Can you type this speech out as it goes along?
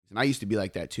And I used to be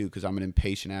like that too because I'm an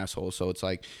impatient asshole. So it's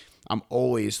like I'm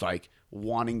always like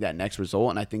wanting that next result,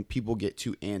 and I think people get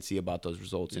too antsy about those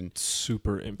results. And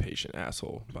super impatient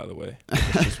asshole, by the way.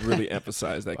 Let's just really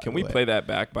emphasize that. Can we play that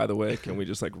back, by the way? Can we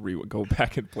just like go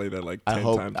back and play that like 10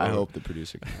 times? I hope the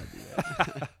producer can do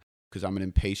that. Because I'm an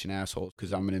impatient asshole.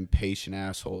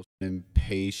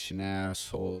 Impatient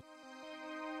asshole.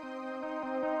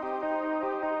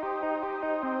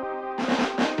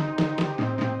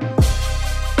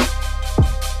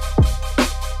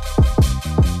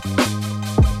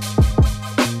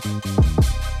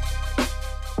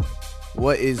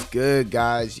 What is good,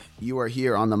 guys? You are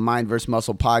here on the Mind vs.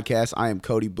 Muscle podcast. I am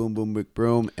Cody Boom Boom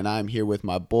McBroom, and I'm here with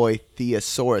my boy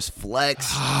Theosaurus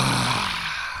Flex.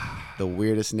 The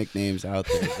weirdest nicknames out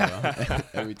there, bro.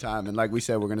 Every time. And like we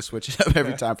said, we're going to switch it up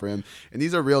every time for him. And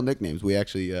these are real nicknames. We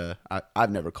actually,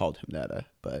 I've never called him that,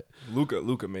 but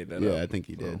Luca made that up. Yeah, I think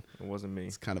he did. It wasn't me.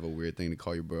 It's kind of a weird thing to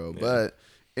call your bro. Yeah. But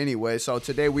anyway, so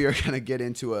today we are going to get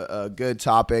into a good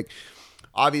topic.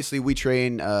 Obviously, we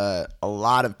train a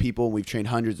lot of people. We've trained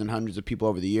hundreds and hundreds of people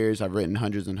over the years. I've written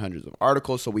hundreds and hundreds of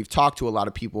articles. So we've talked to a lot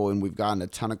of people, and we've gotten a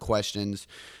ton of questions.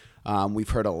 We've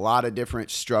heard a lot of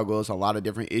different struggles, a lot of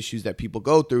different issues that people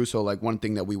go through. So like one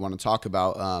thing that we want to talk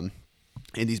about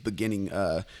in these beginning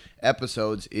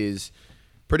episodes is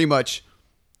pretty much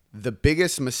the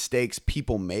biggest mistakes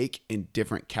people make in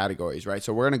different categories, right?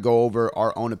 So we're going to go over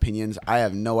our own opinions. I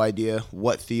have no idea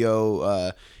what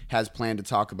Theo has planned to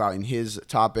talk about in his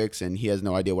topics, and he has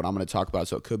no idea what I'm going to talk about.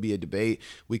 So it could be a debate.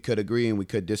 We could agree and we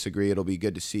could disagree. It'll be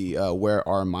good to see where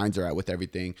our minds are at with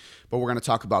everything. But we're going to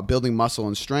talk about building muscle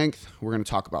and strength. We're going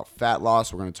to talk about fat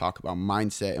loss. We're going to talk about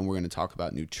mindset, and we're going to talk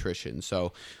about nutrition.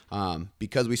 So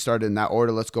because we started in that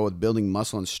order, let's go with building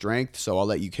muscle and strength. So I'll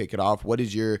let you kick it off. What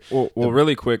is your... Well,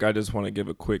 really quick, I just want to give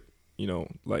a quick,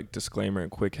 like disclaimer and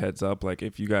quick heads up. Like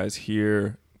if you guys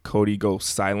hear Cody go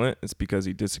silent, it's because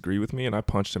he disagreed with me and I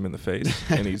punched him in the face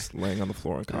and he's laying on the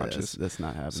floor unconscious. That's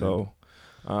not happening. So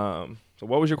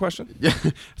what was your question? Yeah,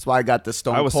 that's why I got the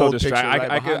stone. I was so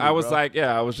distracted.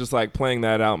 I was just like playing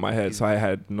that out in my head, so I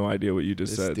had no idea what you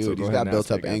just said. Dude, so he's got built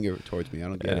up anger towards me. I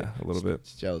don't get it. A little bit.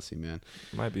 It's jealousy, man.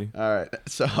 Might be. All right,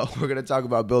 so we're gonna talk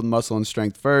about building muscle and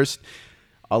strength first.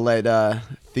 I'll let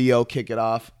Theo kick it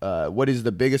off. What is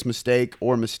the biggest mistake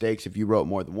or mistakes, if you wrote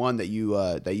more than one, that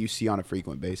you see on a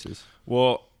frequent basis?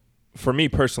 Well, for me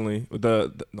personally,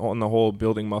 on the whole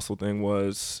building muscle thing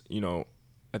was,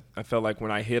 I felt like when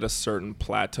I hit a certain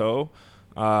plateau,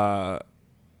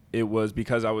 it was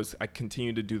because I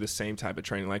continued to do the same type of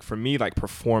training. Like for me, like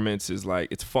performance is like,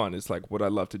 it's fun. It's like what I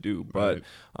love to do. But,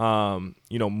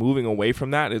 moving away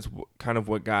from that is kind of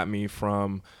what got me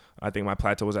from, I think my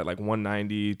plateau was at like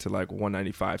 190 to like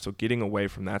 195. So getting away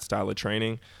from that style of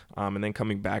training and then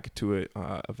coming back to it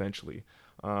eventually.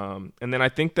 And then I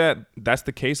think that's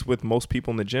the case with most people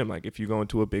in the gym. Like if you go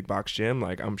into a big box gym,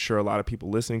 like I'm sure a lot of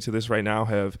people listening to this right now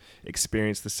have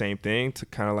experienced the same thing, to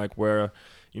kind of like where,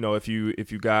 if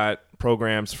you got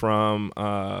programs from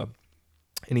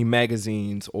any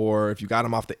magazines, or if you got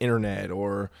them off the internet,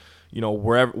 or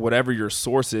whatever your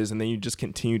source is, and then you just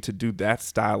continue to do that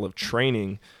style of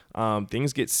training,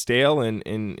 things get stale and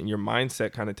your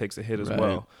mindset kind of takes a hit as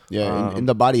well. Yeah, and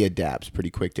the body adapts pretty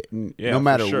quick to no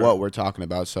matter what we're talking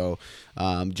about. So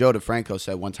Joe DeFranco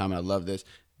said one time, and I love this,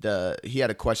 he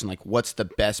had a question like, what's the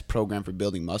best program for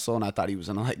building muscle? And I thought he was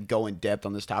gonna like go in depth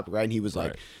on this topic, right? And he was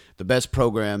like, the best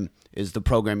program is the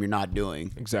program you're not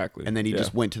doing. Exactly. And then he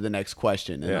just went to the next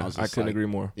question. And I couldn't agree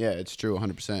more. Yeah, it's true,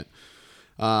 100%.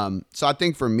 So I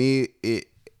think for me,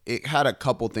 it had a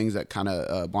couple things that kind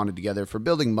of bonded together. For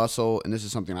building muscle, and this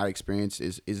is something I experienced,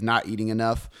 is not eating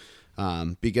enough,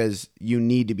 because you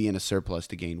need to be in a surplus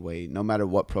to gain weight, no matter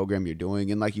what program you're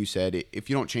doing. And like you said, if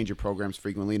you don't change your programs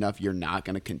frequently enough, you're not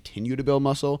going to continue to build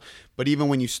muscle. But even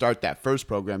when you start that first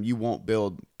program, you won't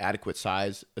build adequate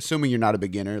size, assuming you're not a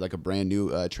beginner, like a brand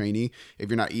new trainee, if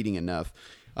you're not eating enough.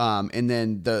 And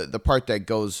then the part that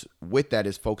goes with that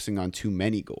is focusing on too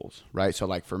many goals, right? So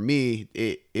like for me,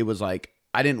 it was like,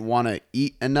 I didn't want to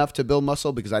eat enough to build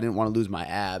muscle because I didn't want to lose my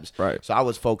abs. Right. So I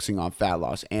was focusing on fat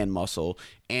loss and muscle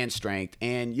and strength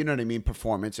and,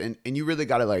 performance. And you really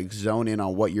got to like zone in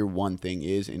on what your one thing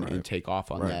is and take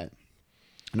off on that.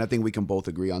 And I think we can both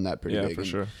agree on that pretty big. Yeah, for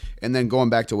sure. And then going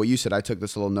back to what you said, I took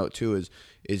this little note too,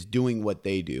 is doing what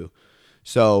they do.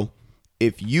 So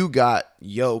if you got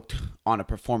yoked on a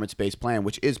performance-based plan,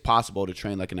 which is possible to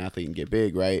train like an athlete and get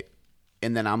big, right?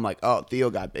 And then I'm like, oh,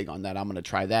 Theo got big on that, I'm going to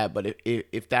try that. But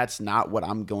if that's not what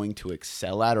I'm going to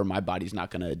excel at, or my body's not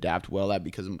going to adapt well at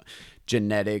because of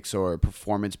genetics or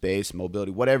performance-based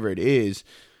mobility, whatever it is,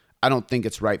 I don't think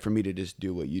it's right for me to just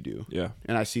do what you do. Yeah.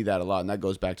 And I see that a lot. And that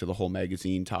goes back to the whole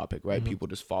magazine topic, right? People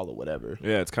just follow whatever.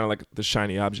 Yeah, it's kind of like the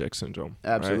shiny object syndrome.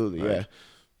 Absolutely, right? yeah.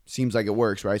 Seems like it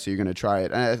works, right? So you're going to try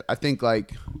it. And I think,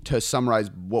 like, to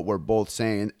summarize what we're both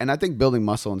saying, and I think building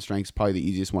muscle and strength is probably the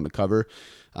easiest one to cover,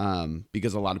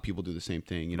 because a lot of people do the same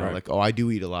thing. You know, like, oh, I do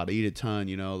eat a lot. I eat a ton,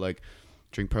 you know, like,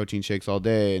 drink protein shakes all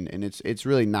day, and it's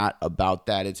really not about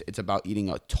that. It's about eating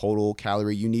a total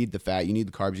calorie. You need the fat, you need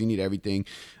the carbs, you need everything.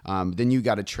 Then you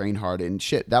got to train hard, and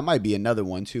shit. That might be another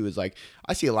one too. Is like,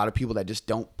 I see a lot of people that just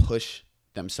don't push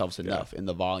themselves enough in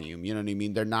the volume. You know what I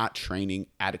mean? They're not training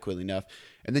adequately enough.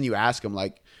 And then you ask them,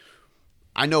 like,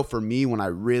 I know for me, when I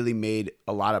really made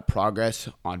a lot of progress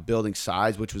on building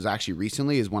size, which was actually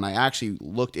recently, is when I actually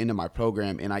looked into my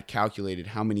program and I calculated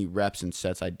how many reps and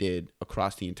sets I did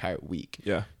across the entire week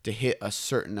to hit a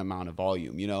certain amount of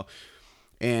volume, you know?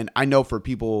 And I know for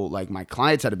people like my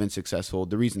clients that have been successful,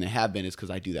 the reason they have been is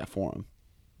because I do that for them.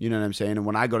 You know what I'm saying? And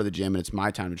when I go to the gym and it's my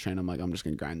time to train, I'm like, I'm just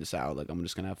going to grind this out. Like, I'm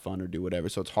just going to have fun or do whatever.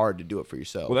 So it's hard to do it for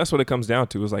yourself. Well, that's what it comes down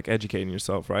to, is like educating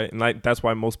yourself, right? And like that's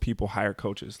why most people hire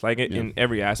coaches, like in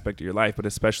every aspect of your life, but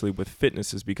especially with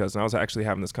fitness, is because, and I was actually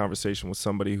having this conversation with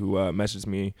somebody who messaged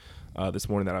me this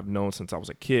morning that I've known since I was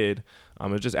a kid.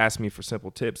 It just asked me for simple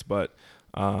tips, but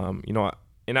you know,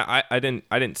 and I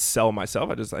didn't sell myself.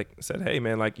 I just like said, hey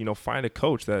man, like, you know, find a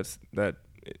coach that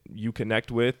you connect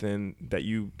with and that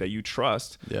you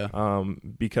trust.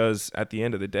 Because at the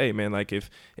end of the day, man, like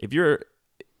if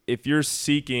you're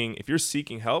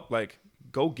seeking help, like,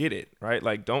 go get it, right?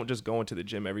 Like, don't just go into the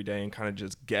gym every day and kind of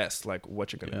just guess like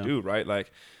what you're gonna do, right?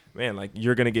 Like, man, like,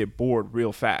 you're gonna get bored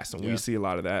real fast, and we see a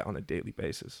lot of that on a daily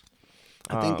basis.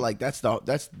 I think like that's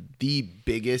the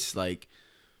biggest, like,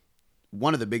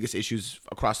 one of the biggest issues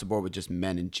across the board with just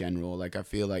men in general. Like, I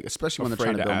feel like, especially when they're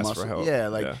trying to build muscle. Yeah,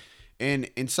 like.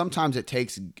 And sometimes it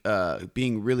takes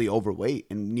being really overweight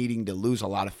and needing to lose a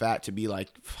lot of fat to be like,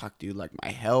 fuck, dude, like,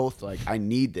 my health, like, I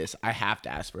need this. I have to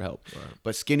ask for help. Right.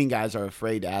 But skinny guys are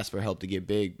afraid to ask for help to get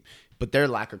big. But their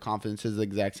lack of confidence is the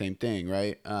exact same thing,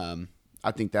 right?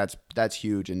 I think that's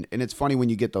huge. And it's funny when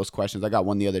you get those questions. I got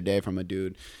one the other day from a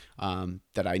dude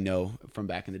that I know from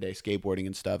back in the day, skateboarding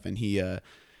and stuff. And he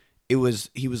was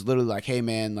literally like, hey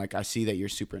man, like, I see that you're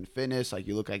super into fitness, like,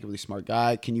 you look like a really smart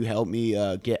guy, can you help me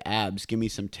get abs, give me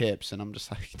some tips? And I'm just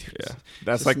like, dude,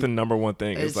 that's like the number one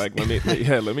thing, is like, let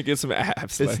me get some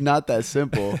abs. It's like, not that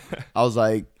simple. I was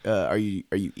like, are you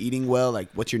eating well? Like,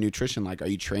 what's your nutrition like? Are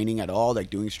you training at all, like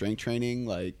doing strength training?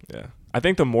 Like, I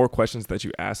think the more questions that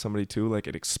you ask somebody too, like,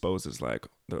 it exposes, like,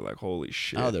 they're like, holy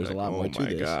shit. Oh, there's like, a lot more to this.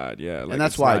 Oh my God, yeah. Like, and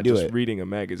that's why I do it. Reading a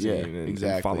magazine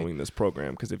and following this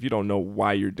program, because if you don't know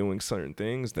why you're doing certain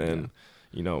things, then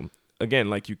you know, again,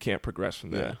 like, you can't progress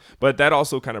from that. But that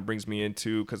also kind of brings me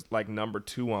into, because like number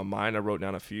 2 on mine, I wrote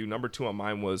down a few. Number 2 on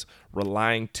mine was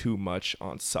relying too much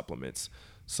on supplements.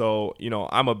 So, you know,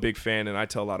 I'm a big fan, and I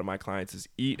tell a lot of my clients is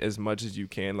eat as much as you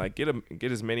can, like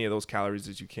get as many of those calories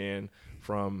as you can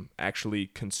from actually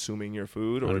consuming your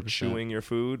food or 100%. Chewing your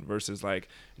food versus like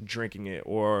drinking it,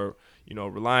 or, you know,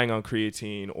 relying on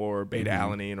creatine or beta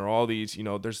alanine or all these, you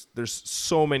know, there's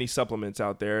so many supplements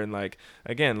out there. And like,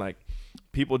 again, like,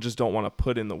 people just don't want to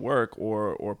put in the work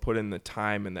or put in the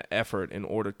time and the effort in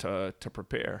order to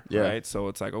prepare. Right. So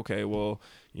it's like, okay, well,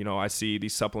 you know, I see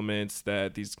these supplements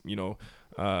that these, you know,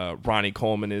 Ronnie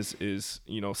Coleman is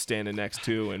you know, standing next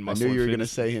to, and Muscle. I knew you were gonna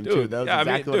say him too. That was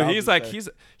exactly what I was like,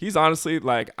 he's honestly,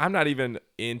 like, I'm not even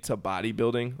into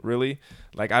bodybuilding really.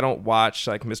 Like, I don't watch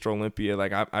like Mr. Olympia.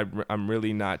 Like, I'm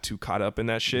really not too caught up in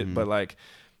that shit. But like,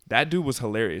 that dude was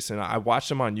hilarious, and I watched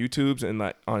him on YouTube's and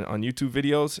like on YouTube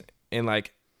videos, and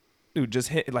like, dude, just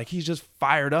hit, like, he's just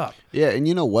fired up. Yeah, and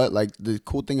you know what? Like, the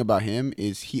cool thing about him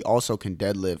is he also can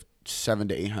deadlift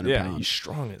 700 to 800 pounds. He's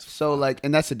strong as fuck. So like,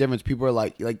 and that's the difference. People are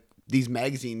like these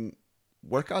magazine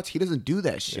workouts, he doesn't do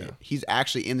that shit. He's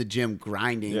actually in the gym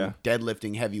grinding,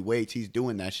 deadlifting heavy weights. He's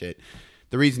doing that shit.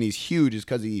 The reason he's huge is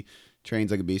because he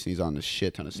trains like a beast and he's on a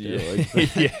shit ton of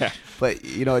steroids. But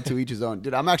you know, to each his own.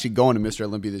 Dude, I'm actually going to Mr.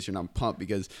 Olympia this year, and I'm pumped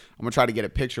because I'm gonna try to get a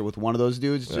picture with one of those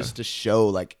dudes just to show,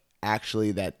 like,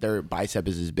 actually that their bicep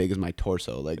is as big as my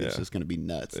torso. Like, it's just gonna be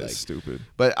nuts. It's like, stupid.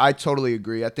 But I totally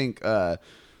agree. I think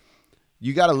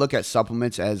you got to look at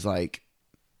supplements as like,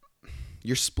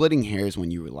 you're splitting hairs when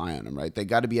you rely on them, right? They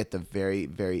got to be at the very,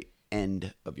 very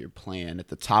end of your plan, at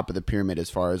the top of the pyramid,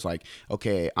 as far as like,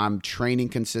 okay, I'm training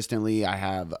consistently. I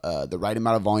have the right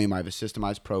amount of volume. I have a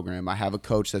systemized program. I have a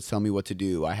coach that's telling me what to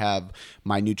do. I have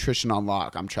my nutrition on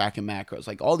lock. I'm tracking macros.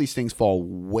 Like, all these things fall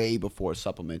way before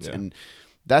supplements. And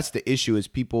that's the issue, is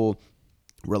people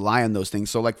rely on those things.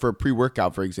 So like for a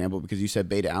pre-workout, for example, because you said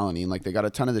beta alanine, like, they got a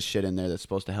ton of this shit in there that's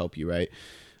supposed to help you, right?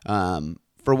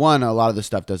 For one, a lot of the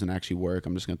stuff doesn't actually work.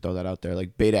 I'm just going to throw that out there.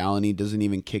 Like beta alanine doesn't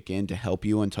even kick in to help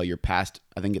you until you're past,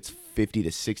 I think it's 50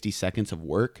 to 60 seconds of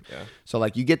work. Yeah. So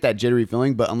like you get that jittery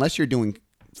feeling, but unless you're doing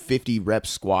 50 rep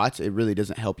squats, it really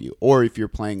doesn't help you. Or if you're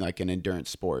playing like an endurance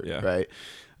sport, right?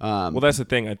 Well, that's the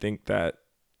thing. I think that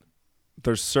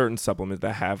there's certain supplements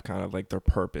that have kind of like their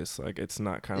purpose. Like it's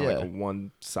not kind of like a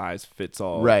one size fits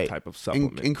all type of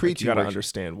supplement. And creatine, like you got to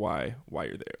understand why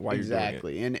you're there, why you're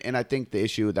doing it. And I think the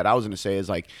issue that I was going to say is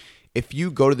like, if you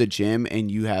go to the gym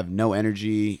and you have no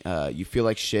energy, you feel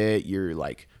like shit, you're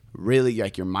like really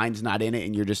like your mind's not in it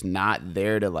and you're just not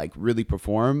there to like really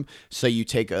perform. So you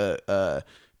take a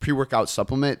pre-workout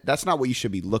supplement, that's not what you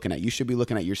should be looking at. You should be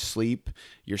looking at your sleep,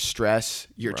 your stress,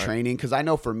 your training. Cause I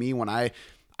know for me, when I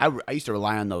used to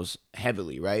rely on those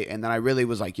heavily, right? And then I really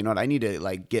was like, you know what? I need to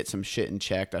like get some shit in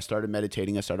check. I started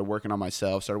meditating. I started working on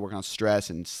myself, started working on stress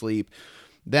and sleep.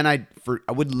 Then I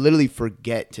would literally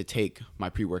forget to take my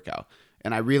pre-workout.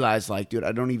 And I realized like, dude,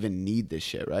 I don't even need this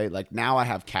shit, right? Like now I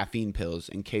have caffeine pills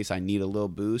in case I need a little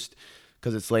boost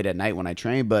because it's late at night when I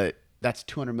train, but that's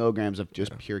 200 milligrams of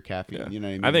just pure caffeine. Yeah. You know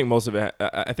what I mean? I think most of it,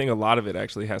 I think a lot of it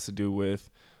actually has to do with,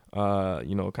 you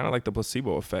know, kind of like the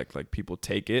placebo effect. Like people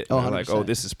take it and they're like, oh,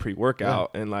 this is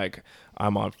pre-workout. And like,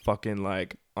 I'm on fucking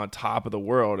like on top of the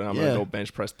world and I'm going to go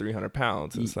bench press 300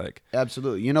 pounds. It's like.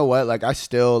 Absolutely. You know what? Like I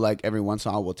still like every once in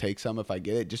a while will take some if I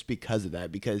get it just because of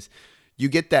that, because you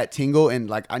get that tingle and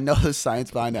like, I know the science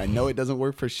behind it. I know it doesn't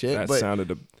work for shit. That but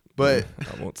sounded but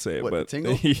I won't say it, what, but the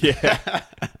tingle? Yeah.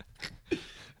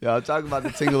 Yeah, I'm talking about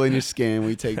the tingle in your skin when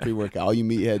you take pre-workout. All you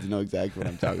meatheads know exactly what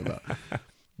I'm talking about.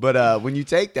 But when you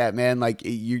take that, man, like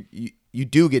you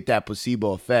do get that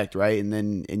placebo effect, right?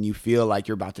 And you feel like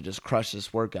you're about to just crush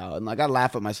this workout. And like I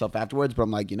laugh at myself afterwards, but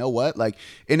I'm like, you know what? Like,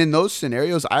 and in those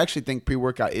scenarios, I actually think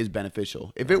pre-workout is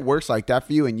beneficial. If it works like that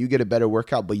for you and you get a better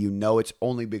workout, but you know it's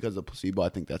only because of placebo, I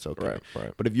think that's okay.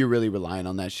 Right. But if you're really relying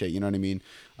on that shit, you know what I mean?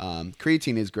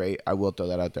 Creatine is great. I will throw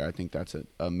that out there. I think that's an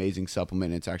amazing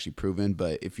supplement. It's actually proven.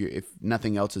 But if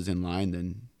nothing else is in line,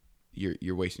 then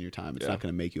you're wasting your time. It's not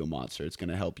going to make you a monster. It's going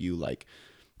to help you like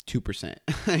 2%.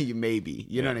 You maybe,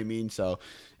 you know what I mean? So,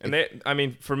 and I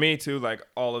mean, for me too, like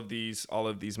all of these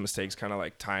mistakes kind of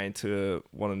like tie into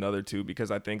one another too,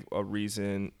 because I think the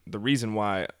reason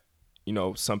why, you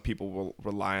know, some people will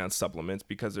rely on supplements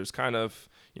because there's kind of,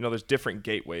 you know, there's different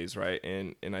gateways, right?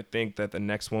 And I think that the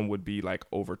next one would be like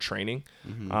overtraining,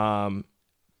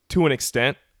 to an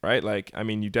extent, right? Like, I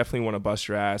mean, you definitely want to bust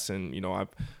your ass, and you know,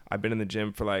 I've been in the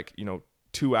gym for like, you know,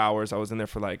 2 hours. I was in there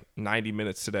for like 90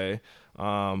 minutes today.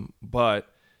 But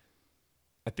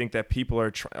I think that people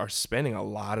are spending a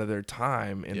lot of their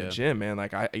time in the gym, man.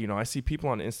 Like I see people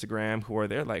on Instagram who are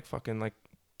there like fucking like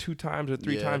 2 times or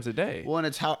 3 times a day. Well, and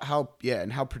it's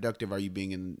and how productive are you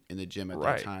being in the gym at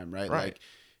that time, right? Like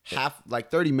like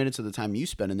 30 minutes of the time you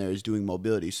spend in there is doing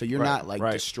mobility. So you're not like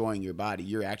destroying your body.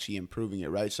 You're actually improving it,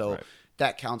 right? So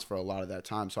that counts for a lot of that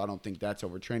time. So I don't think that's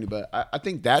overtraining. But I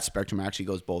think that spectrum actually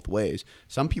goes both ways.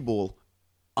 Some people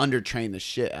undertrain the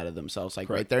shit out of themselves. Like,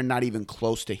 right, they're not even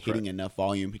close to hitting enough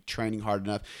volume, training hard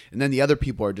enough. And then the other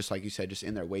people are just, like you said, just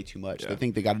in there way too much. They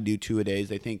think they got to do 2 a days.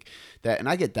 They think that, and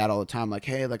I get that all the time. Like,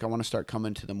 hey, like I want to start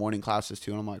coming to the morning classes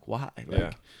too. And I'm like, why?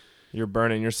 Like, you're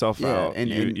burning yourself out.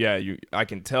 I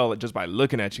can tell just by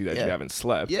looking at you that you haven't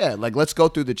slept. Yeah, like let's go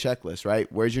through the checklist,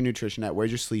 right? Where's your nutrition at? Where's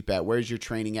your sleep at? Where's your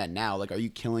training at now? Like, are you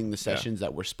killing the sessions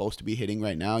that we're supposed to be hitting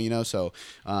right now? You know, so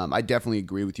I definitely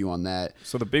agree with you on that.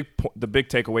 So the big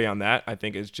takeaway on that, I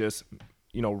think, is just,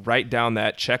 you know, write down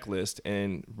that checklist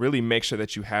and really make sure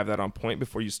that you have that on point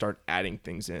before you start adding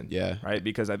things in. Yeah. Right.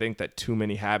 Because I think that too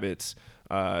many habits,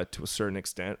 to a certain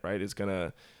extent, right, is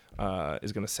gonna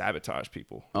sabotage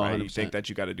people. Right? You think that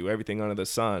you got to do everything under the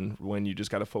sun when you just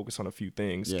got to focus on a few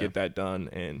things, get that done,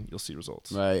 and you'll see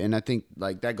results. Right, and I think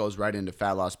like that goes right into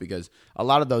fat loss, because a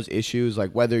lot of those issues,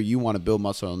 like whether you want to build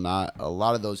muscle or not, a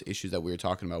lot of those issues that we were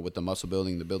talking about with the muscle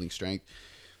building, the building strength,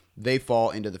 they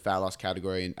fall into the fat loss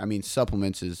category. And I mean,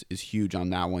 supplements is huge on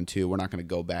that one too. We're not going to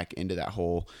go back into that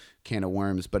whole can of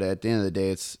worms, but at the end of the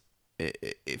day,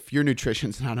 if your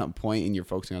nutrition's not on point and you're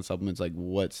focusing on supplements, like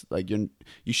you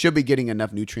should be getting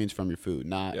enough nutrients from your food.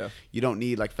 You don't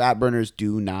need, like, fat burners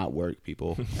do not work,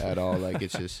 people, at all. Like,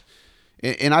 it's just,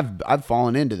 and I've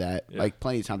fallen into that like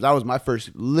plenty of times. That was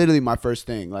literally my first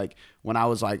thing. Like when I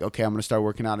was like, okay, I'm gonna start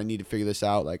working out, I need to figure this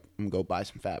out. Like, I'm gonna go buy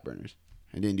some fat burners.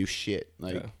 I didn't do shit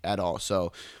at all.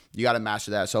 So you got to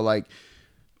master that. So like,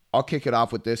 I'll kick it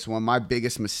off with this one. My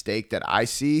biggest mistake that I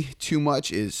see too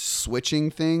much is switching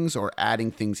things or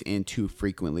adding things in too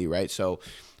frequently, right? So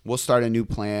we'll start a new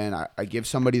plan. I give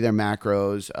somebody their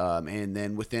macros, and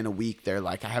then within a week, they're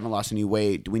like, I haven't lost any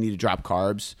weight. Do we need to drop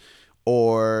carbs?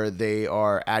 Or they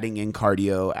are adding in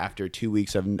cardio after 2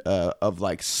 weeks of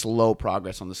like slow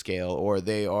progress on the scale, or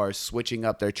they are switching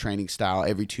up their training style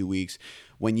every 2 weeks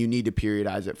when you need to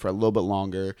periodize it for a little bit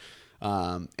longer.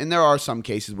 And there are some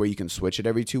cases where you can switch it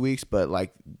every 2 weeks, but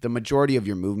like the majority of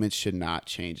your movements should not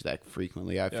change that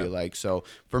frequently, I feel like. So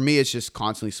for me, it's just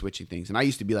constantly switching things. And I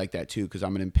used to be like that too, because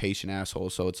I'm an impatient asshole.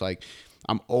 So it's like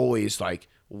I'm always like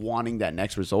wanting that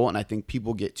next result, and I think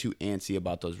people get too antsy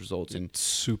about those results. And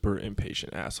super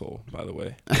impatient asshole, by the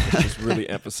way. Let's just really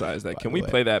emphasize that. Can we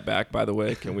play that back, by the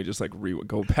way? Can we just like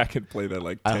go back and play that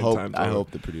like 10 times? I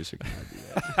hope the producer can do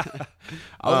that.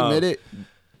 I'll admit it.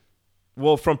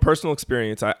 Well, from personal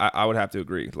experience, I would have to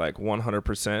agree, like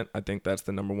 100%. I think that's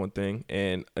the number one thing.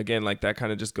 And again, like that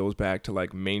kind of just goes back to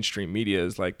like mainstream media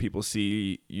is like people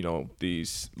see, you know,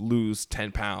 these lose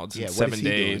 10 pounds in 7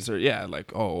 days or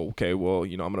like, oh, okay, well,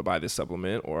 you know, I'm going to buy this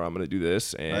supplement or I'm going to do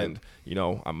this. And, you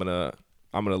know, I'm going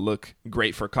to look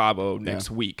great for Cabo next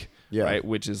week. Yeah. Right.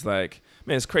 Which is like,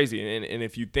 man, it's crazy. And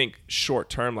if you think short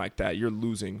term like that, you're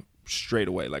losing straight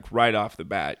away, like right off the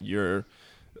bat,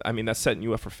 that's setting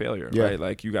you up for failure, right?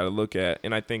 Like you got to look at,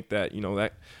 and I think that, you know,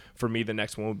 that for me, the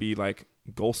next one would be like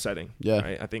goal setting. Yeah.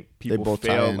 Right? I think people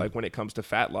fail like when it comes to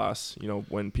fat loss, you know,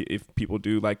 if people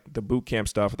do like the boot camp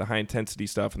stuff, the high intensity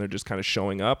stuff, and they're just kind of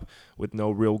showing up with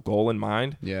no real goal in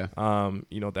mind. Yeah.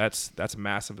 You know, that's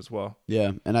massive as well.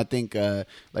 Yeah. And I think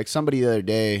like somebody the other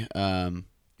day,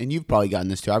 and you've probably gotten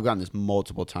this too. I've gotten this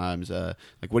multiple times. Like,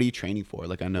 what are you training for?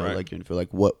 Like, I know, like, you're in the field.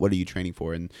 Like, what are you training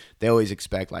for? And they always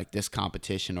expect like this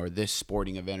competition or this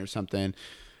sporting event or something.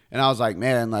 And I was like,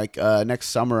 man, like next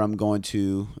summer I'm going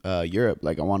to Europe.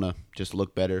 Like, I want to just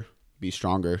look better, be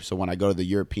stronger. So when I go to the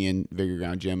European Vigor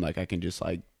Ground gym, like I can just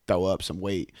like throw up some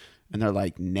weight. And they're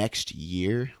like, next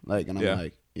year, like, and I'm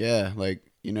like, yeah, like,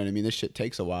 you know what I mean? This shit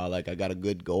takes a while. Like, I got a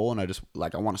good goal, and I just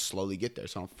like I want to slowly get there,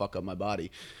 so I don't fuck up my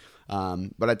body.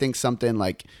 But I think something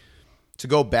like to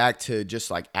go back to just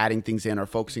like adding things in or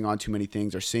focusing on too many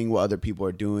things or seeing what other people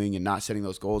are doing and not setting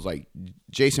those goals. Like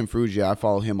Jason Ferruggia, I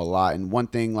follow him a lot. And one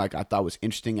thing like I thought was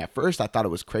interesting at first, I thought it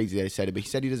was crazy that he said it, but he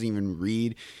said he doesn't even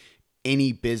read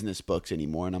any business books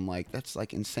anymore. And I'm like, that's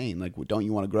like insane. Like, don't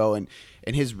you want to grow? And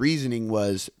his reasoning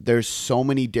was there's so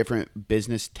many different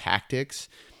business tactics.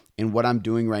 And what I'm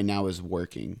doing right now is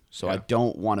working. So I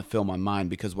don't want to fill my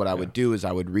mind, because what I would do is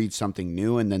I would read something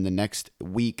new, and then the next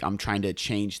week I'm trying to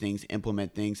change things,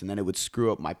 implement things, and then it would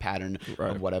screw up my pattern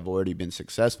of what I've already been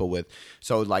successful with.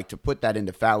 So like to put that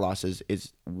into fat loss is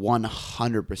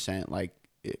 100% like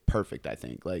perfect, I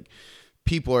think. Like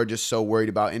people are just so worried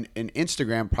about, and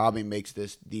Instagram probably makes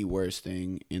this the worst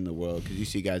thing in the world, because you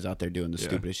see guys out there doing the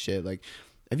stupidest shit. Like,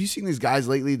 have you seen these guys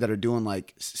lately that are doing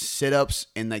like sit-ups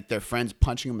and like their friends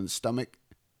punching them in the stomach?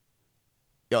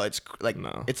 Yo, it's like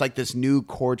It's like this new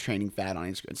core training fad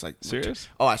on Instagram. It's like, serious?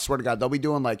 Oh, I swear to God, they'll be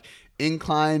doing like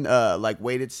incline, like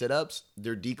weighted sit-ups.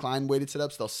 They're decline weighted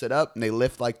sit-ups. They'll sit up and they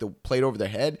lift like the plate over their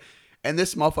head, and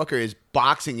this motherfucker is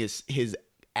boxing his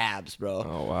abs, bro.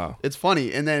 Oh wow, it's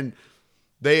funny. And then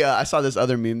I saw this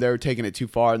other meme. They were taking it too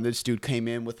far, and this dude came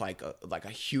in with like a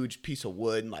huge piece of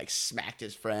wood and like smacked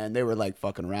his friend. They were like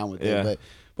fucking around with it,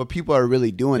 but people are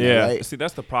really doing it, right? See,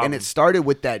 that's the problem. And it started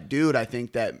with that dude. I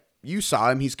think that you saw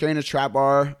him. He's carrying a trap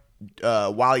bar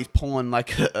while he's pulling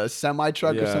like a semi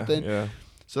truck or something. Yeah.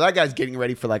 So that guy's getting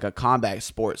ready for like a combat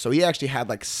sport. So he actually had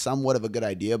like somewhat of a good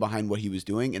idea behind what he was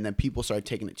doing, and then people started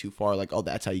taking it too far. Like, oh,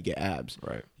 that's how you get abs.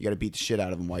 Right. You got to beat the shit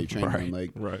out of them while you're training them.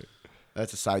 Like, right.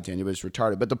 That's a side tangent, but it's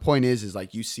retarded. But the point is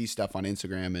like you see stuff on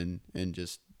Instagram and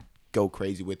just go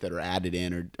crazy with it or add it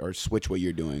in or switch what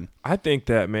you're doing. I think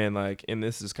that, man, like, and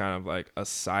this is kind of like a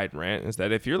side rant, is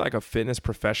that if you're like a fitness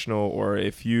professional, or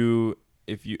if you're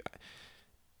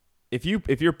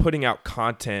putting out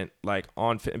content like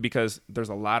on fit, because there's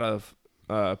a lot of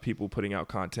people putting out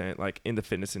content like in the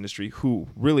fitness industry who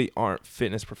really aren't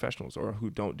fitness professionals, or who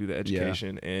don't do the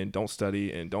education and don't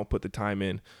study and don't put the time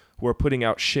in, who are putting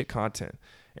out shit content.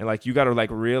 And like, you got to like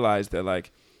realize that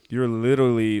like you're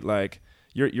literally like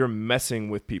you're messing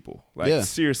with people, like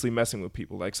seriously messing with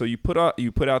people. Like, so you put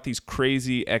out these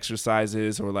crazy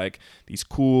exercises or like these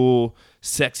cool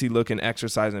sexy looking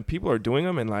exercises, and people are doing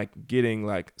them and like getting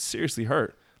like seriously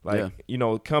hurt. Like, you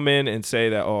know, come in and say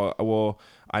that, oh, well,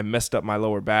 I messed up my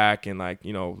lower back, and like,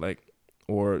 you know, like,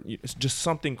 or it's just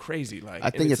something crazy. Like, I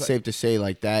think it's like, safe to say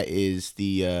like that is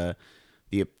the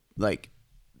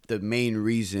main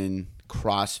reason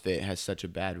CrossFit has such a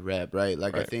bad rep, right?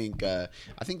 Like, I think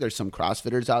there's some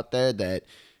CrossFitters out there that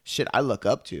shit I look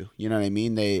up to. You know what I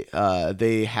mean?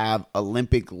 They have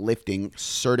Olympic lifting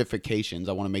certifications.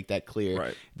 I want to make that clear.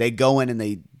 Right. They go in and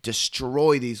they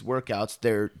destroy these workouts.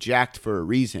 They're jacked for a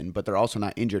reason, but they're also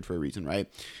not injured for a reason, right?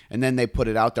 And then they put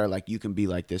it out there like, you can be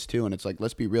like this too. And it's like,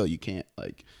 let's be real, you can't.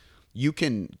 Like, you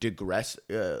can degress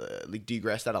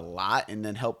that a lot and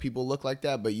then help people look like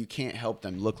that, but you can't help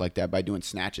them look like that by doing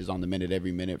snatches on the minute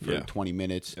every minute for 20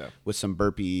 minutes with some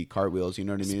burpee cartwheels. You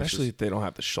know what I mean? Especially if they don't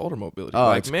have the shoulder mobility. Oh,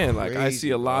 like, it's man, crazy, like I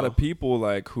see a lot of people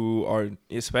like who are,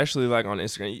 especially like on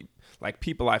Instagram, like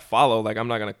people I follow, like I'm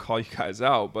not going to call you guys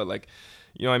out, but like,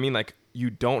 you know what I mean? Like you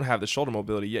don't have the shoulder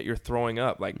mobility, yet you're throwing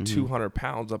up like 200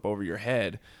 pounds up over your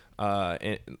head.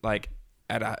 And like,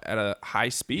 at a high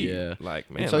speed,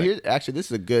 like, man. And so like, here, actually, this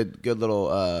is a good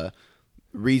little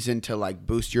reason to like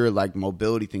boost your like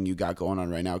mobility thing you got going on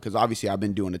right now. Because obviously, I've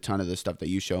been doing a ton of the stuff that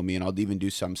you show me, and I'll even do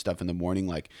some stuff in the morning,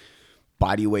 like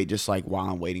body weight, just like while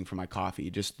I'm waiting for my coffee,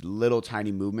 just little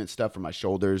tiny movement stuff for my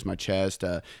shoulders, my chest,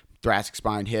 thoracic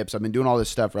spine, hips. I've been doing all this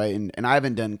stuff, right? And I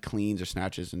haven't done cleans or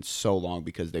snatches in so long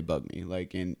because they bug me,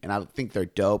 like, and I think they're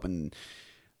dope. And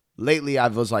lately, I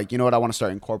was like, you know what? I want to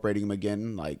start incorporating them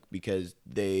again, like because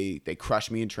they crush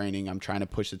me in training. I'm trying to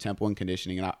push the tempo and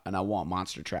conditioning, and I want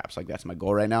monster traps. Like that's my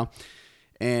goal right now.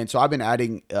 And so I've been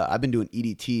doing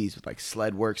EDTs with like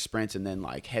sled work, sprints, and then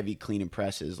like heavy clean and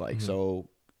presses. Like so,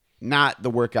 not the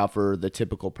workout for the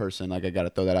typical person. Like I got to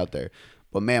throw that out there.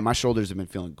 But man, my shoulders have been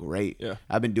feeling great. Yeah,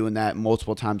 I've been doing that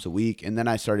multiple times a week, and then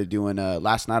I started doing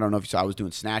last night. I don't know if you saw, I was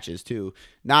doing snatches too.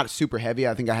 Not super heavy.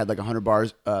 I think I had like 100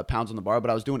 pounds on the bar, but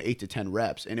I was doing 8 to 10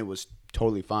 reps, and it was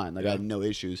totally fine. Like I had no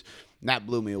issues. And that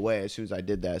blew me away as soon as I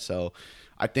did that. So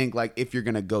I think like if you're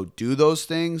gonna go do those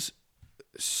things,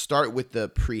 start with the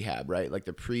prehab, right? Like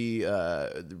the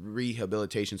the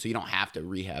rehabilitation, so you don't have to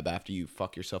rehab after you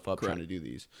fuck yourself up trying to do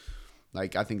these.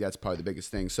 Like, I think that's probably the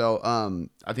biggest thing. So,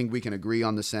 I think we can agree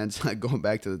on the sense, like going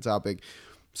back to the topic,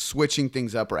 switching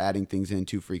things up or adding things in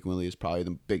too frequently is probably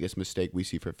the biggest mistake we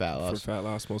see for fat loss. For fat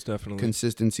loss, most definitely.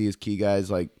 Consistency is key, guys.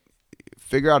 Like,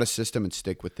 figure out a system and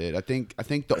stick with it. I think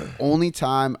the only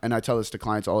time, and I tell this to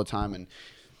clients all the time, and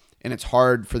it's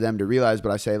hard for them to realize,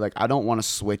 but I say, like, I don't want to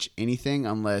switch anything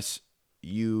unless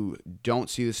you don't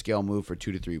see the scale move for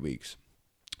 2 to 3 weeks.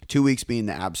 2 weeks being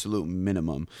the absolute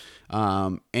minimum.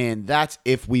 And that's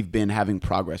if we've been having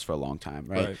progress for a long time,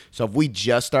 right? So if we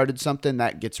just started something,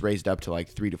 that gets raised up to like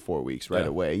 3 to 4 weeks right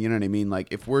away. You know what I mean? Like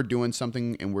if we're doing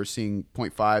something and we're seeing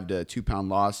 0.5 to 2 pound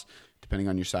loss, depending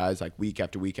on your size, like week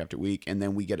after week after week, and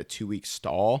then we get a 2 week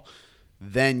stall,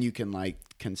 then you can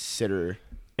like consider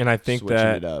and I think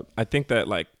that it up. I think that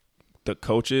like the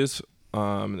coaches,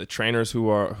 the trainers who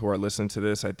are listening to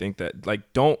this, I think that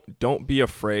like don't be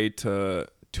afraid to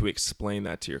explain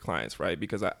that to your clients, right?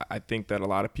 Because I think that a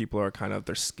lot of people are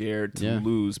they're scared to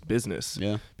lose business.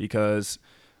 Yeah. Because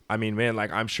I mean, man,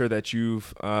 like I'm sure that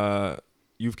you've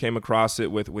came across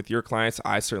it with your clients.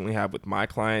 I certainly have with my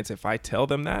clients. If I tell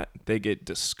them that, they get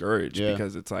discouraged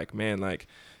because it's like, man, like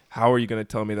how are you going to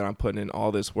tell me that I'm putting in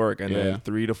all this work and then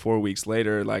 3 to 4 weeks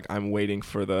later, like I'm waiting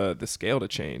for the scale to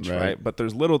change, right? But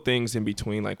there's little things in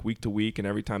between, like week to week and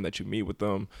every time that you meet with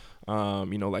them,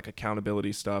 you know, like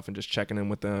accountability stuff and just checking in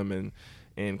with them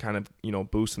and kind of, you know,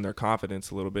 boosting their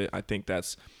confidence a little bit. I think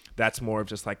that's more of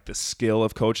just like the skill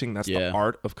of coaching. That's the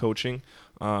art of coaching.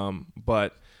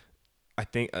 But I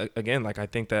think, again, like I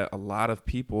think that a lot of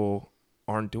people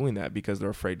aren't doing that because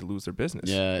they're afraid to lose their business.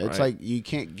 Yeah, it's like you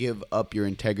can't give up your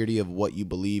integrity of what you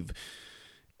believe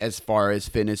as far as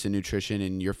fitness and nutrition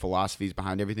and your philosophies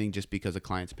behind everything just because a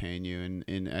client's paying you.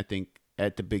 And I think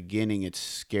at the beginning it's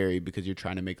scary because you're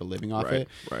trying to make a living off it.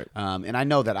 Right. And I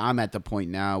know that I'm at the point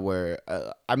now where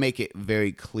I make it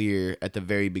very clear at the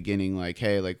very beginning, like,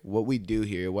 hey, like what we do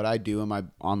here, what I do in my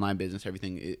online business,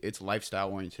 everything, it's lifestyle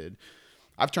oriented.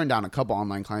 I've turned down a couple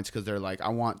online clients because they're like, I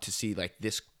want to see like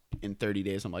this in 30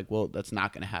 days. I'm like, well, that's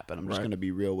not going to happen. I'm just going to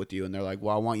be real with you. And they're like,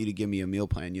 well, I want you to give me a meal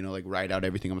plan, you know, like write out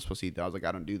everything I'm supposed to eat. I was like,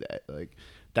 I don't do that. Like,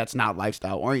 that's not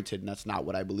lifestyle oriented and that's not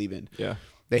what I believe in. Yeah.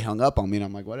 They hung up on me and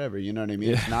I'm like, whatever, you know what I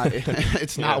mean? Yeah.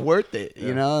 It's not worth it,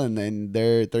 you know? And then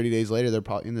they're 30 days later, they're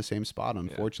probably in the same spot,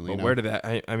 unfortunately. But where did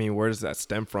that, I mean, where does that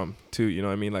stem from too? You know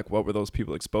what I mean? Like what were those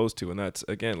people exposed to? And that's,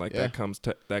 again, like that comes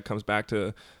back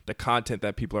to the content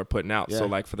that people are putting out. Yeah. So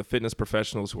like for the fitness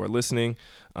professionals who are listening,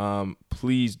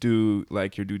 please do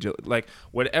like your like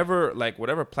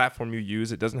whatever platform you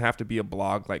use. It doesn't have to be a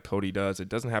blog like Cody does. It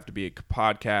doesn't have to be a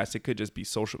podcast. It could just be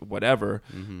social, whatever.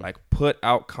 Mm-hmm. Like put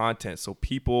out content so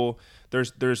people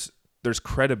there's there's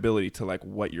credibility to like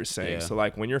what you're saying. Yeah. So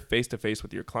like when you're face to face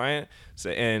with your client,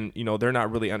 say, and you know they're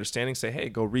not really understanding, say, hey,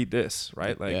 go read this,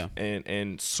 right? Like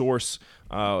and source,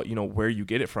 you know, where you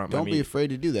get it from. Don't be afraid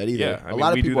to do that either. Yeah, a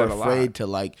lot of people are afraid to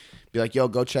like be like, yo,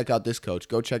 go check out this coach,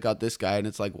 go check out this guy, and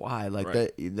it's like, why?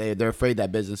 Like they're afraid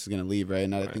that business is gonna leave, right?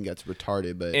 And I think that's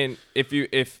retarded. But and if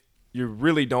you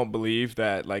really don't believe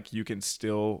that like you can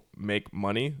still make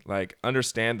money, like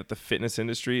understand that the fitness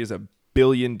industry is $1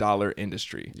 billion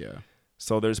industry. Yeah.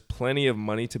 So there's plenty of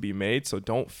money to be made. So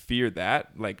don't fear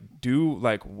that. Like do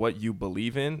like what you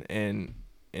believe in, and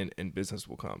business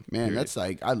will come. Man, period. that's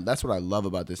like that's what I love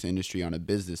about this industry on a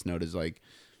business note is like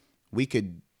we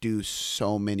could do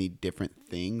so many different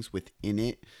things within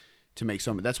it to make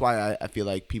so. That's why I feel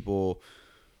like people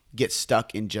get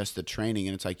stuck in just the training,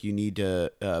 and it's like you need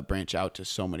to branch out to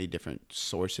so many different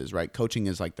sources, right? Coaching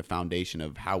is like the foundation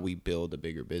of how we build a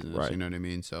bigger business. Right. You know what I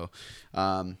mean? So.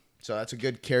 So that's a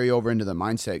good carryover into the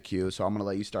mindset cue. So I'm going to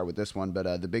let you start with this one.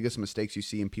 But the biggest mistakes you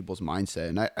see in people's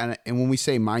mindset, and when we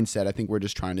say mindset, I think we're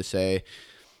just trying to say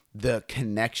the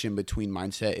connection between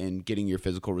mindset and getting your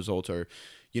physical results, or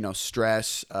you know,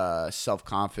 stress,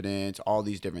 self-confidence, all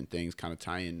these different things kind of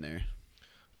tie in there.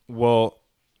 Well,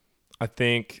 I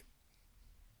think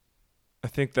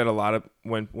that a lot of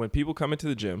when people come into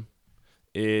the gym,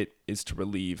 it is to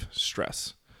relieve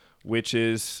stress, which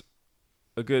is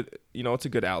a good, you know, it's a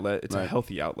good outlet. It's a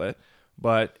healthy outlet.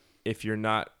 But if you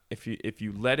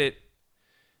let it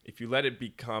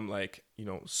become like, you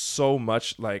know, so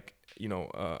much like, you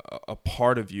know, a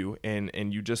part of you,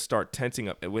 and you just start tensing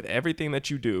up with everything that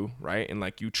you do, right? And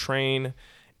like you train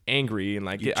angry, and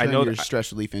like I know your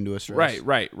stress relief into a stress.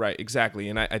 Right, exactly.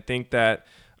 And I think that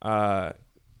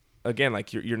again,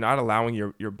 like you're not allowing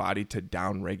your body to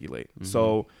down regulate. Mm-hmm.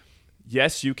 So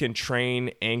yes, you can train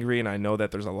angry, and I know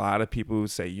that there's a lot of people who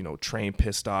say, you know, train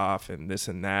pissed off and this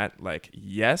and that. Like,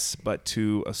 yes, but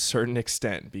to a certain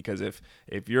extent, because if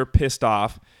you're pissed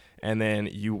off and then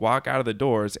you walk out of the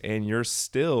doors and you're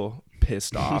still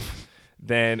pissed off,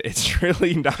 then it's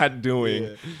really not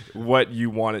doing what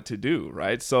you want it to do,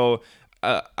 right? So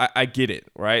I get it,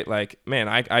 right? Like, man,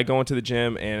 I go into the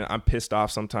gym and I'm pissed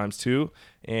off sometimes too,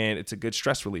 and it's a good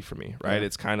stress relief for me, right? Yeah.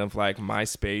 It's kind of like my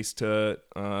space to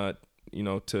you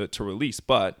know, to release.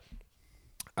 But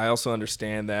I also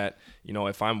understand that, you know,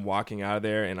 if I'm walking out of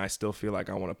there and I still feel like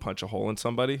I want to punch a hole in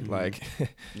somebody, like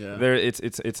there,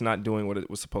 it's not doing what it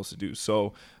was supposed to do.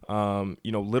 So,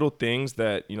 you know, little things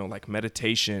that, you know, like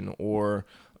meditation or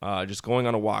just going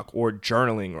on a walk or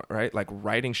journaling, right? Like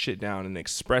writing shit down and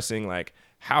expressing like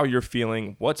how you're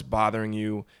feeling, what's bothering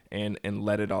you, and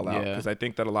let it all out. Because I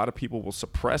think that a lot of people will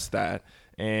suppress that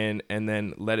and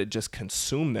then let it just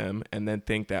consume them, and then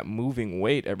think that moving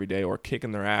weight every day or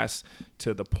kicking their ass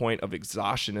to the point of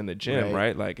exhaustion in the gym,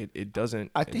 right? Like it doesn't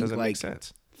make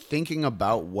sense. Thinking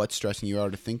about what's stressing you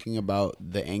out, or thinking about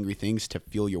the angry things to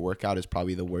fuel your workout is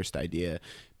probably the worst idea,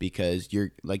 because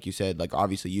you're, like you said, like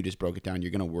obviously you just broke it down, you're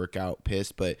going to work out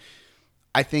pissed, but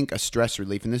I think a stress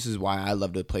relief, and this is why I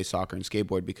love to play soccer and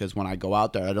skateboard, because when I go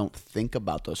out there, I don't think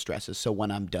about those stresses. So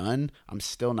when I'm done, I'm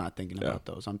still not thinking about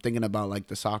those. I'm thinking about like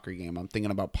the soccer game. I'm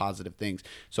thinking about positive things.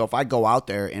 So if I go out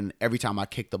there and every time I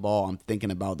kick the ball, I'm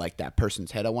thinking about like that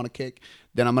person's head I want to kick,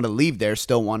 then I'm going to leave there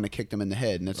still wanting to kick them in the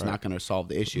head, and it's not going to solve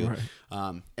the issue.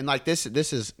 Right. And like this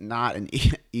is not an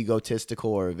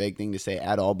egotistical or a vague thing to say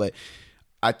at all, but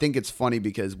I think it's funny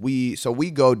because we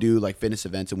go do like fitness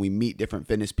events and we meet different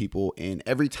fitness people, and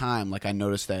every time like I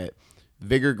notice that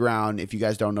Vigor Ground, if you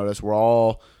guys don't notice, we're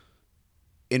all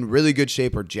in really good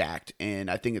shape or jacked. And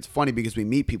I think it's funny because we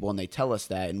meet people and they tell us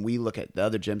that, and we look at the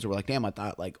other gyms and we're like, damn, I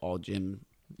thought like all gym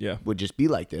would just be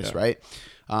like this, right?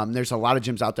 There's a lot of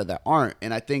gyms out there that aren't,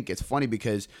 and I think it's funny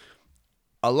because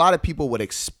a lot of people would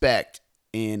expect,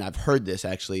 and I've heard this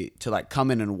actually, to like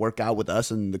come in and work out with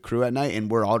us and the crew at night,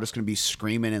 and we're all just gonna be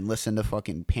screaming and listen to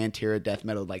fucking Pantera death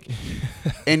metal, like.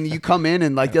 And you come in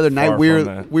and like the other night we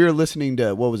were listening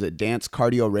to, what was it, Dance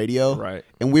Cardio Radio, right?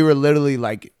 And we were literally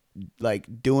like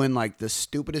doing like the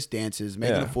stupidest dances,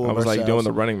 making a fool of ourselves. I was like doing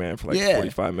the Running Man for like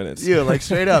 45 minutes. Yeah, like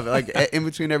straight up, like in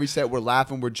between every set, we're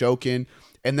laughing, we're joking.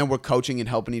 And then we're coaching and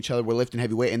helping each other. We're lifting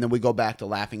heavy weight. And then we go back to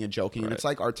laughing and joking. Right. And it's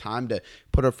like our time to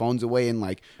put our phones away and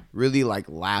like really like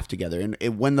laugh together.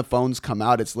 And when the phones come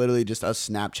out, it's literally just us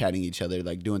Snapchatting each other,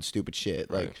 like doing stupid shit.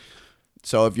 Right. Like,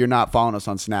 so if you're not following us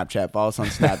on Snapchat, follow us on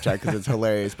Snapchat because it's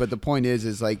hilarious. But the point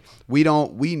is like we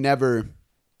never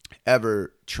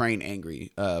ever train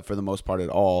angry for the most part at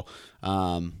all.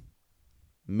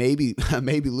 Maybe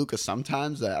Lucas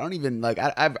sometimes. I don't even like.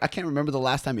 I can't remember the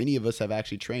last time any of us have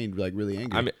actually trained like really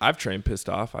angry. I mean, I've trained pissed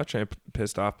off. I've trained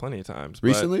pissed off plenty of times.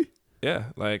 Recently? Yeah,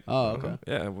 like okay.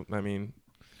 yeah. I mean,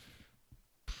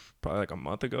 probably like a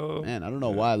month ago. Man, I don't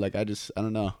know Yeah. why. Like I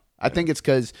don't know. I think it's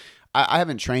because I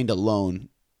haven't trained alone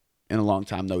in a long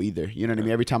time though either. You know what I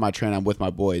mean? Every time I train, I'm with my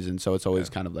boys, and so it's always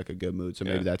kind of like a good mood. So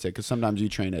maybe that's it. Because sometimes you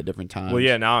train at different times. Well,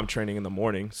 yeah. Now I'm training in the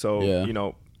morning, so you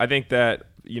know, I think that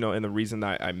and the reason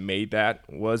that I made that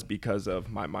was because of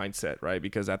my mindset, right?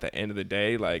 Because at the end of the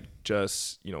day, like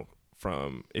just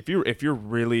from if you're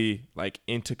really like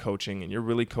into coaching and you're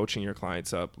really coaching your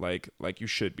clients up like you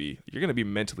should be, you're gonna be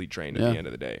mentally drained at the end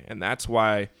of the day, and that's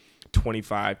why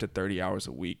 25 to 30 hours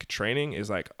a week training is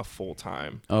like a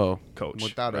full-time coach,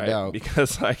 without right? a doubt.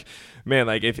 Because like, man,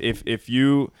 like if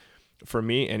you, for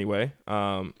me anyway,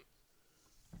 when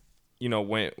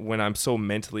I'm so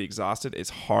mentally exhausted,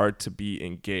 it's hard to be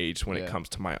engaged when it comes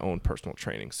to my own personal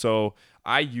training. So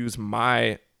I use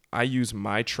my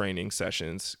training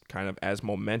sessions kind of as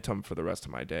momentum for the rest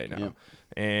of my day now.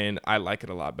 And I like it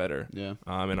a lot better. Yeah.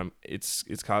 And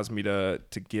it's caused me to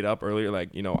get up earlier.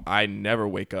 Like, I never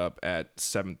wake up at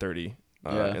 7:30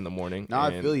 in the morning. No,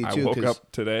 I feel you too. I woke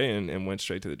up today and went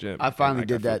straight to the gym. I finally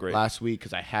did that last week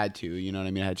because I had to. You know what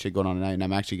I mean? I had shit going on tonight, and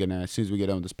I'm actually gonna, as soon as we get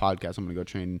on this podcast, I'm gonna go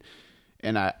train.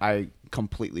 And I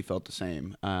completely felt the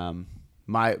same.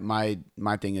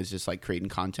 My thing is just like creating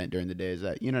content during the day. Is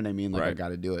that, you know what I mean? Like I got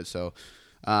to do it. So,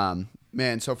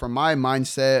 man. So for my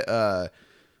mindset,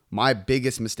 my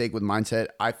biggest mistake with mindset,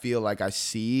 I feel like I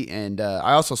see, and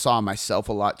I also saw myself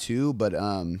a lot too. But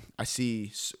I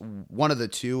see one of the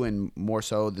two, and more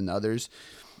so than others,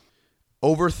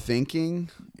 overthinking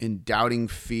and doubting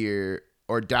fear,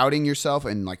 or doubting yourself,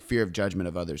 and like fear of judgment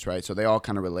of others. Right. So they all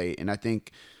kind of relate, and I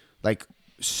think like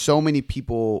so many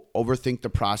people overthink the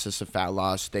process of fat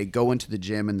loss. They go into the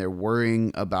gym and they're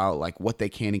worrying about like what they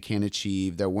can and can't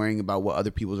achieve. They're worrying about what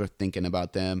other people are thinking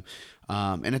about them.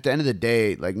 And at the end of the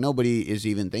day, like nobody is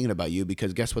even thinking about you,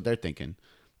 because guess what they're thinking?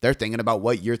 They're thinking about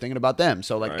what you're thinking about them.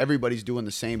 So like everybody's doing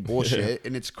the same bullshit.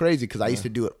 And it's crazy because I used to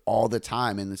do it all the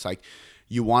time. And it's like,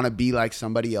 you want to be like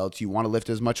somebody else. You want to lift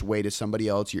as much weight as somebody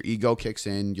else. Your ego kicks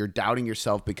in. You're doubting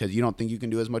yourself because you don't think you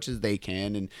can do as much as they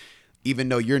can. And even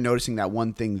though you're noticing that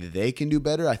one thing that they can do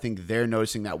better, I think they're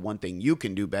noticing that one thing you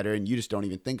can do better, and you just don't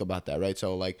even think about that, right?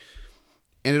 So like,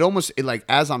 and it almost, like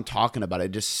as I'm talking about it,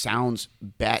 it just sounds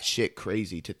batshit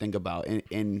crazy to think about,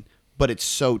 but it's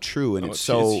so true, and it's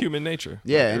human nature.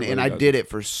 Yeah, and I did it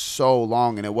for so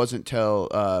long, and it wasn't till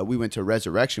we went to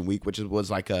Resurrection Week, which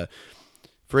was like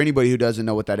for anybody who doesn't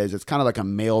know what that is, it's kind of like a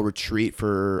male retreat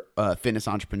for fitness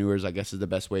entrepreneurs, I guess is the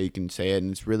best way you can say it. And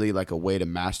it's really like a way to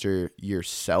master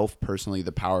yourself personally,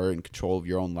 the power and control of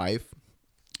your own life.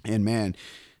 And man,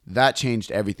 that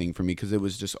changed everything for me, because it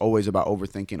was just always about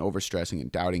overthinking, overstressing, and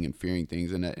doubting and fearing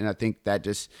things. And I think that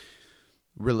just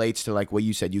relates to like what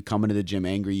you said. You come into the gym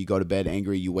angry, you go to bed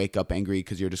angry, you wake up angry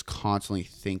because you're just constantly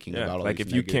thinking about all like these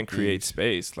if you can't things. Create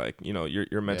space, like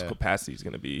your mental capacity is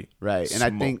going to be right. smoked.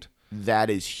 And I think that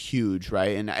is huge,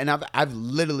 right? And I've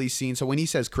literally seen, so when he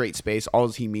says create space, all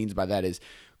he means by that is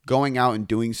going out and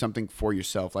doing something for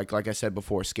yourself. Like I said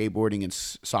before, skateboarding and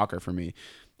soccer for me.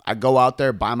 I go out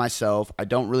there by myself. I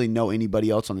don't really know anybody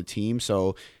else on the team,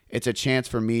 so it's a chance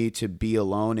for me to be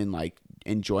alone and like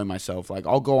enjoy myself. Like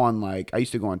I'll go on, like I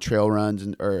used to go on trail runs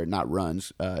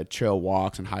trail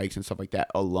walks and hikes and stuff like that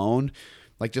alone.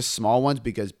 Like just small ones,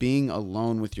 because being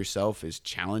alone with yourself is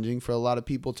challenging for a lot of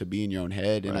people, to be in your own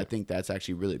head. And I think that's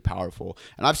actually really powerful.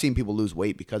 And I've seen people lose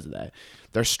weight because of that.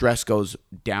 Their stress goes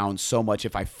down so much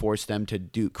if I force them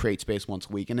to create space once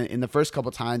a week. And in the first couple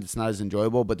of times, it's not as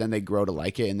enjoyable, but then they grow to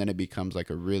like it. And then it becomes like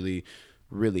a really,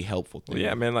 really helpful thing. Well,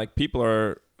 yeah, man, like people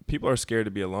are scared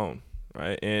to be alone.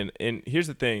 Right. And here's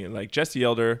the thing, like Jesse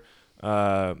Elder,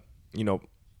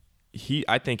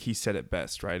 I think he said it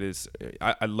best, right?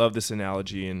 I love this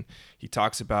analogy, and he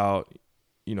talks about,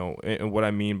 and what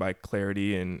I mean by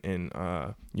clarity and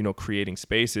creating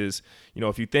spaces.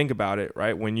 If you think about it,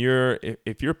 right, when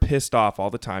if you're pissed off all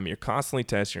the time, you're constantly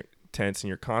tense and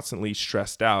you're constantly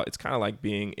stressed out, it's kind of like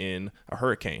being in a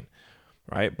hurricane,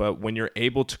 right? But when you're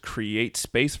able to create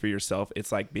space for yourself,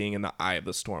 it's like being in the eye of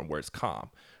the storm where it's calm.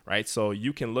 Right. So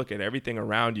you can look at everything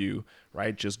around you,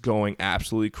 right, just going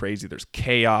absolutely crazy. There's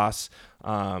chaos.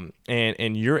 And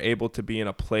you're able to be in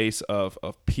a place of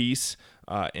peace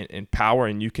and power,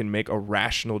 and you can make a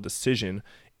rational decision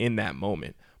in that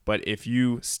moment. But if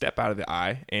you step out of the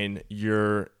eye and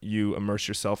you immerse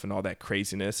yourself in all that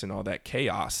craziness and all that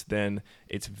chaos, then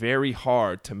it's very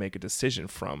hard to make a decision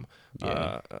from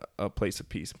a place of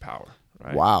peace and power.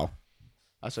 Right? Wow.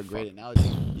 That's a great analogy.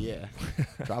 Yeah.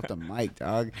 Drop the mic,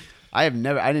 dog. I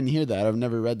didn't hear that. I've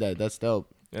never read that. That's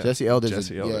dope. Yeah. Jesse Elder.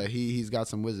 Yeah, he's got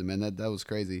some wisdom, man. That was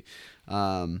crazy.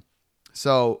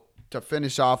 So to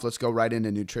finish off, let's go right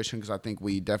into nutrition because I think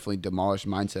we definitely demolished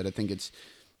mindset. I think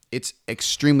it's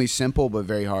extremely simple but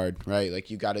very hard, right? Like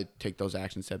you got to take those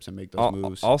action steps and make those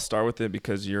moves. I'll start with it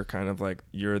because you're kind of like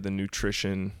you're the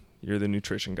nutrition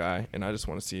guy, and I just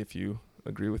want to see if you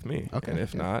agree with me. Okay. And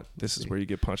if not, this is where you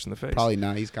get punched in the face. Probably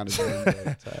not. He's kind of doing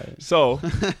right. So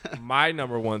my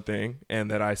number one thing,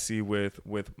 and that I see with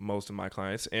most of my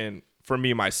clients, and for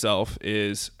me myself,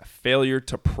 is failure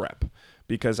to prep.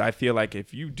 Because I feel like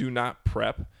if you do not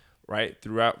prep right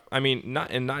throughout, I mean,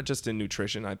 not just in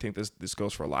nutrition, I think this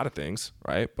goes for a lot of things,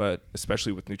 right? But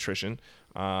especially with nutrition,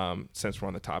 since we're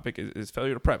on the topic, is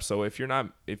failure to prep. So if you're not,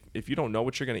 if you don't know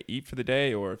what you're going to eat for the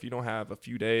day, or if you don't have a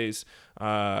few days,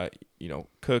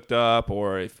 cooked up,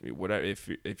 or if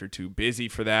you're too busy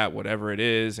for that, whatever it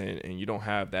is, and you don't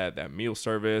have that meal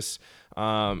service,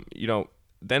 then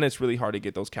it's really hard to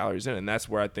get those calories in. And that's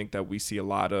where I think that we see a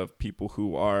lot of people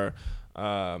who are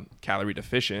calorie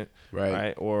deficient,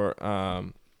 right? Or, I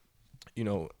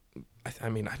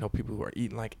mean, I know people who are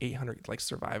eating like 800, like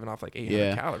surviving off like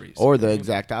 800 calories. Or the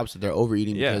exact opposite. They're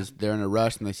overeating because they're in a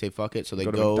rush and they say, fuck it. So they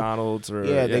go to McDonald's or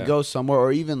they go somewhere,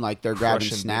 or even like they're grabbing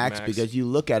snacks because you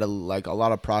look at a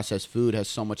lot of processed food has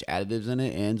so much additives in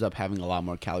it. It ends up having a lot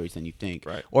more calories than you think.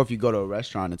 Right. Or if you go to a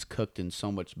restaurant, it's cooked in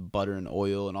so much butter and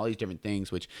oil and all these different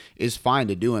things, which is fine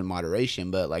to do in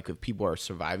moderation. But like if people are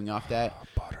surviving off that.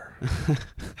 Butter.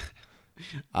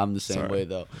 I'm the same way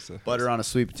though. Butter on a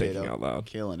sweet potato. Out loud.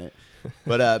 Killing it.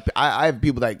 But I have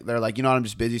people that they're like, I'm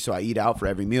just busy, so I eat out for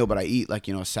every meal. But I eat like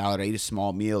a salad. I eat a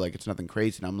small meal, like it's nothing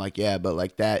crazy. And I'm like, yeah, but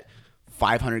like that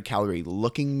 500 calorie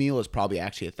looking meal is probably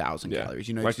actually 1,000 calories.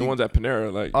 Like the ones at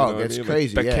Panera, like it's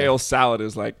crazy. Like, the kale salad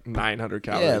is like 900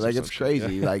 calories. Yeah, like it's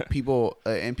crazy. Like people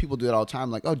and people do that all the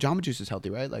time. Like, Jamba Juice is healthy,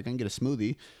 right? Like I can get a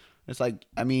smoothie. It's like,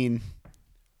 I mean.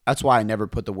 That's why I never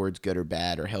put the words good or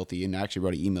bad or healthy. And I actually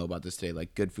wrote an email about this today,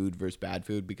 like good food versus bad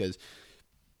food, because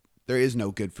there is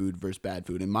no good food versus bad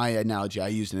food. And my analogy I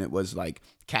used in it was like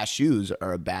cashews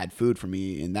are a bad food for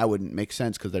me. And that wouldn't make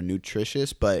sense because they're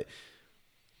nutritious, but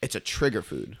it's a trigger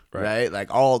food, right? Like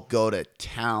I'll go to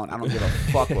town. I don't give a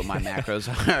fuck what my macros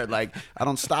are. Like I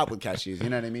don't stop with cashews.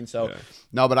 You know what I mean? So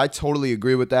no, but I totally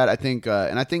agree with that. I think,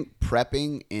 and I think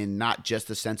prepping in not just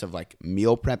the sense of like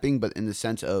meal prepping, but in the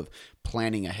sense of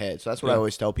planning ahead. So that's what I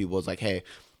always tell people is like, hey,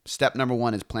 step number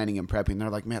one is planning and prepping.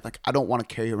 They're like, man, like I don't want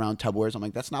to carry around Tupperwares. I'm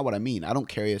like, that's not what I mean. I don't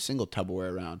carry a single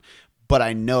Tupperware around. But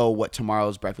I know what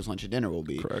tomorrow's breakfast, lunch, and dinner will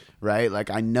be. Correct. Right? Like,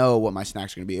 I know what my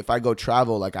snacks are going to be. If I go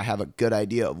travel, like, I have a good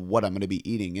idea of what I'm going to be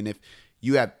eating. And if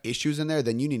you have issues in there,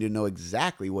 then you need to know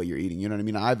exactly what you're eating. You know what I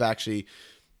mean? I've actually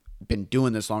been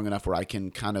doing this long enough where I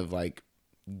can kind of, like,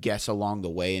 guess along the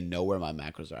way and know where my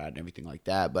macros are at and everything like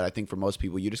that. But I think for most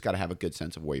people, you just got to have a good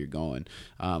sense of where you're going.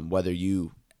 Whether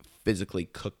you physically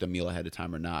cooked a meal ahead of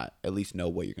time or not, at least know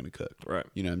what you're going to cook. Right.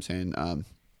 You know what I'm saying?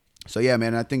 So, yeah,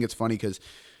 man, I think it's funny because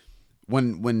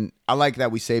when I like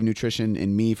that we save nutrition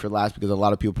and me for last because a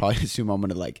lot of people probably assume I'm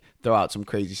going to like throw out some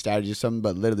crazy strategy or something,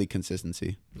 but literally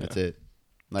consistency. That's it.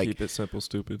 Like keep it simple,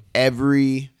 stupid.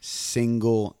 Every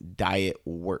single diet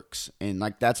works. And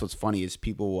like, that's what's funny is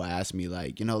people will ask me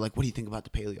like, like, what do you think about the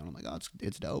paleo? And I'm like, oh,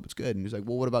 it's dope. It's good. And he's like,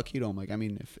 well, what about keto? I'm like, I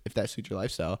mean, if that suits your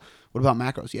lifestyle, what about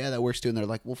macros? Yeah, that works too. And they're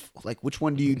like, well, like which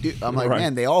one do you do? I'm like,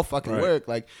 man, they all fucking work.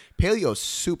 Like paleo is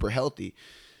super healthy.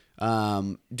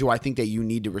 Do I think that you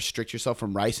need to restrict yourself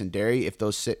from rice and dairy if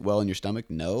those sit well in your stomach?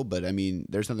 No, but I mean,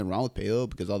 there's nothing wrong with paleo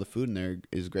because all the food in there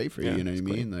is great for you. You know what I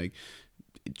mean? Like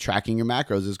tracking your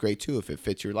macros is great too if it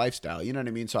fits your lifestyle. You know what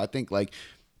I mean? So I think like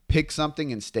pick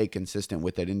something and stay consistent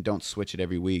with it and don't switch it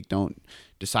every week. Don't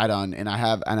decide on, and I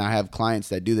have clients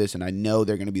that do this and I know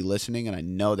they're going to be listening and I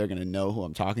know they're going to know who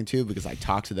I'm talking to because I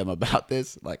talk to them about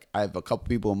this. Like I have a couple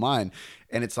people in mind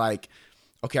and it's like,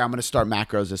 okay, I'm going to start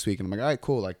macros this week. And I'm like, all right,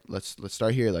 cool. Like, let's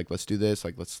start here. Like, let's do this.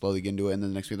 Like, let's slowly get into it. And then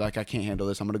the next week, like, I can't handle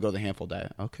this. I'm going to go to the handful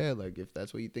diet. Okay. Like, if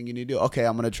that's what you think you need to do. Okay,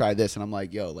 I'm going to try this. And I'm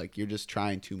like, yo, like, you're just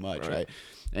trying too much, right?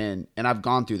 And I've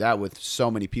gone through that with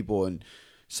so many people. And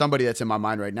somebody that's in my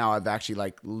mind right now, I've actually,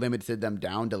 like, limited them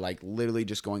down to, like, literally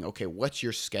just going, okay, what's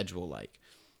your schedule like?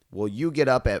 Well, you get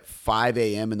up at 5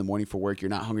 a.m. in the morning for work. You're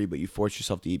not hungry, but you force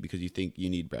yourself to eat because you think you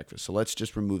need breakfast. So let's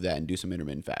just remove that and do some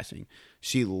intermittent fasting.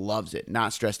 She loves it.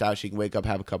 Not stressed out. She can wake up,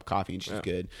 have a cup of coffee, and she's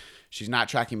good. She's not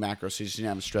tracking macros, so she doesn't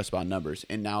have to stress about numbers.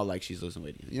 And now, like, she's losing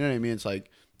weight. You know what I mean? It's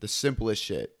like the simplest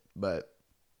shit, but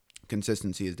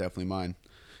consistency is definitely mine.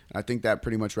 And I think that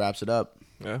pretty much wraps it up.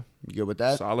 Yeah. You good with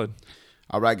that? Solid.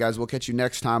 All right, guys. We'll catch you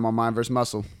next time on Mind vs.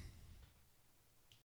 Muscle.